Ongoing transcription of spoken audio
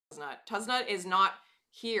Tuznut is not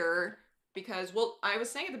here because, well, I was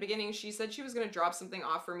saying at the beginning, she said she was going to drop something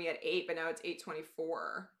off for me at 8, but now it's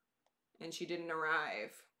 8:24 and she didn't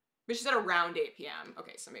arrive. But she said around 8 p.m.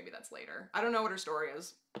 Okay, so maybe that's later. I don't know what her story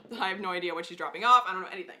is. I have no idea what she's dropping off. I don't know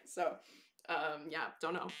anything. So, yeah,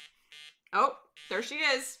 don't know. Oh, there she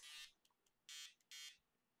is.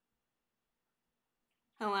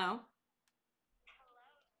 Hello.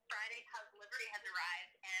 Friday's house delivery has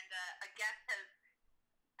arrived, and a guest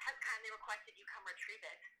has kindly requested you come retrieve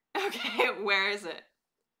it. Okay, where is it?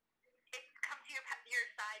 It's come to your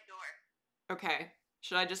side door. Okay.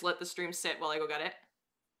 Should I just let the stream sit while I go get it?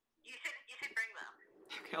 You should bring them.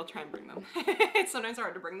 Okay, I'll try and bring them. It's sometimes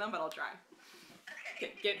hard to bring them, but I'll try.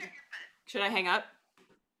 Okay. Should I hang up?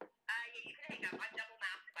 Yeah, you can hang up. I'm double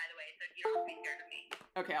masked, by the way, so you don't have to be scared of me.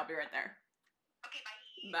 Okay, I'll be right there. Okay,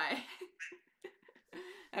 bye.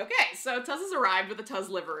 Bye. Okay, so Tuz has arrived with a Tuz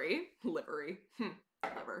livery. Liver.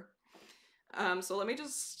 So let me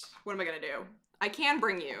just, what am I gonna do? I can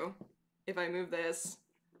bring you if I move this.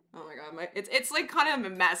 Oh my god, it's like kind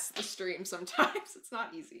of a mess, the stream sometimes. It's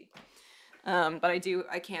not easy. But I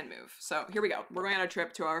can move. So here we go. We're going on a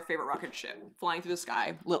trip to our favorite rocket ship, flying through the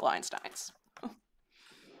sky, Little Einsteins. I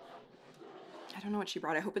don't know what she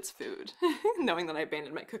brought. I hope it's food, knowing that I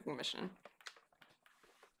abandoned my cooking mission.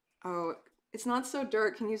 Oh, it's not so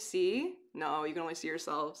dark. Can you see? No, you can only see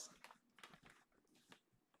yourselves.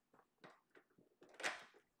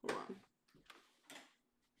 Hold on.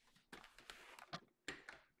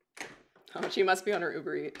 Oh, she must be on her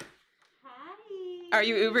Uber Eat. Hi. Are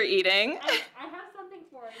you Uber eating? I have something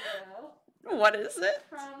for you. What is it?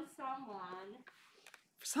 From someone.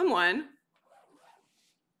 Someone?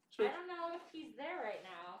 I don't know if he's there right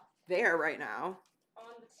now. There right now.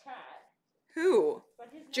 On the chat. Who?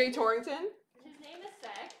 But Jay Torrington? His name is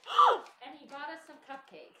Sek. And he got us some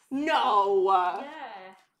cupcakes. No!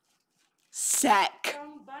 Yeah. Sek.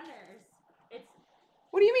 From Bunners. It's.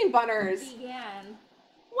 What do you mean Bunners? Vegan.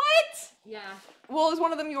 What? Yeah. Well, is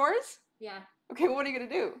one of them yours? Yeah. Okay, well, what are you gonna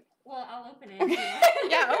do? Well, I'll open it. Okay.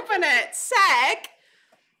 Yeah, open it. Sek!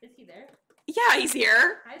 Is he there? Yeah, he's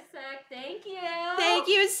here. Hi, Sek. Thank you. Thank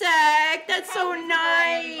you, Sek. That's so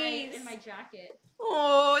nice. In my jacket.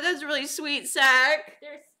 Oh, that's really sweet, Sek.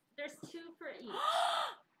 There's 2 for each.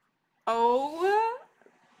 Oh.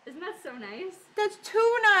 Isn't that so nice? That's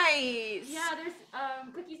too nice. Yeah, there's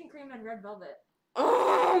cookies and cream and red velvet.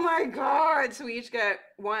 Oh my god. So we each get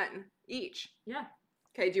 1 each. Yeah.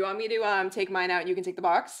 Okay, do you want me to take mine out and you can take the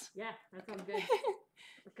box? Yeah, that sounds good.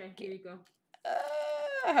 Okay, here you go.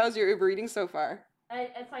 How's your Uber eating so far? I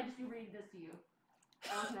just Uber eating this to you.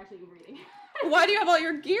 I wasn't actually Uber eating. Why do you have all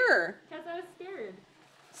your gear? Because I was scared.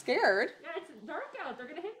 Scared? Yeah, it's dark out. They're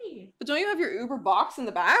gonna hit me. But don't you have your Uber box in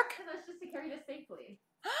the back? Because that's just to carry this safely.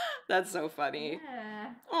 That's so funny.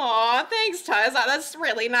 Yeah. Aw, thanks, Tuz. That's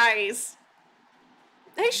really nice.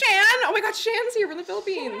 Hey, Shan! Oh my god, Shan's here from the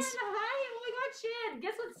Philippines. Shan, hi! Oh my god, Shan!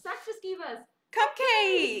 Guess what Sek just gave us?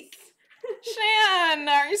 Cupcake! Shan,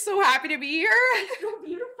 are you so happy to be here? It's so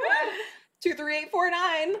beautiful.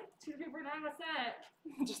 23849. 2349, what's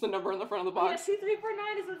that? Just the number on the front of the Oh, box. yeah,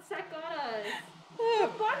 2349 is what Sek got us.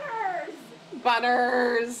 Bunners!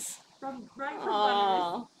 Bunners. From Bunners.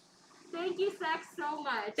 Aww. Thank you, Sek, so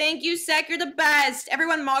much. Thank you, Sek. You're the best.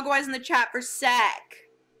 Everyone mogwise in the chat for Sek.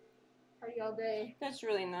 Party all day. That's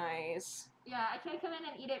really nice. Yeah, I can't come in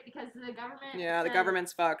and eat it because the government. Yeah, the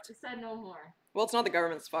government's fucked. Said no more. Well, it's not the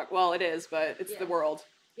government's fucked. Well, it is, but it's the world.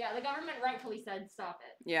 Yeah, the government rightfully said stop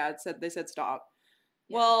it. Yeah, they said stop.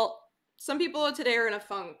 Yeah. Well, some people today are in a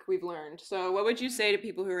funk, we've learned. So what would you say to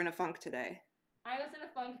people who are in a funk today? I was in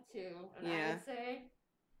a funk too, and I would say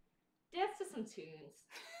dance to some tunes.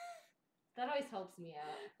 That always helps me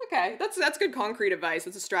out. Okay, that's good concrete advice.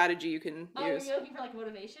 It's a strategy you can use. Oh, you're looking for like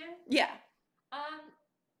motivation? Yeah.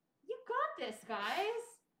 You got this, guys.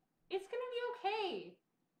 It's gonna be okay.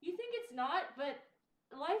 You think it's not, but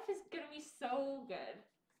life is gonna be so good.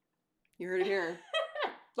 You heard it here.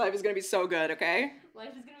 Life is gonna be so good, okay?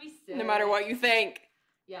 Life is gonna be so no matter what you think.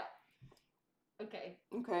 Yeah. Okay.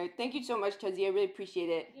 Okay. Thank you so much, Tuzzy. I really appreciate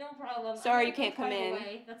it. No problem. Sorry you can't come in.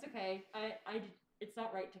 Away. That's okay. It's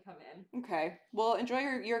not right to come in. Okay. Well, enjoy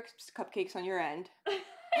your cupcakes on your end.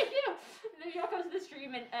 Yeah. Maybe I'll come to the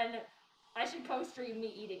stream and I should co-stream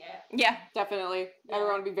me eating it. Yeah, definitely. Yeah.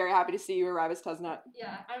 Everyone would be very happy to see you arrive as Tuznut.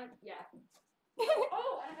 Yeah, yeah.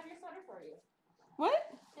 Oh, and I have your sweater for you.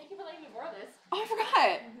 What? Thank you for letting me borrow this. Oh, I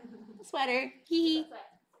forgot. Sweater. Hee.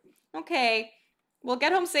 Okay. Well,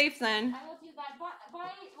 get home safe then. I will do that. Bye,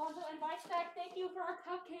 Londzo, and bye, Sek. Thank you for our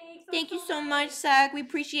cupcakes. Thank you so much, Sek. We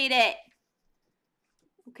appreciate it.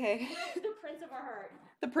 Okay. The prince of our heart.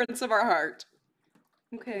 The prince of our heart.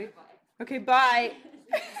 Okay. Bye. Okay, bye.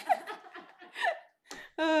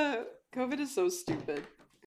 COVID is so stupid.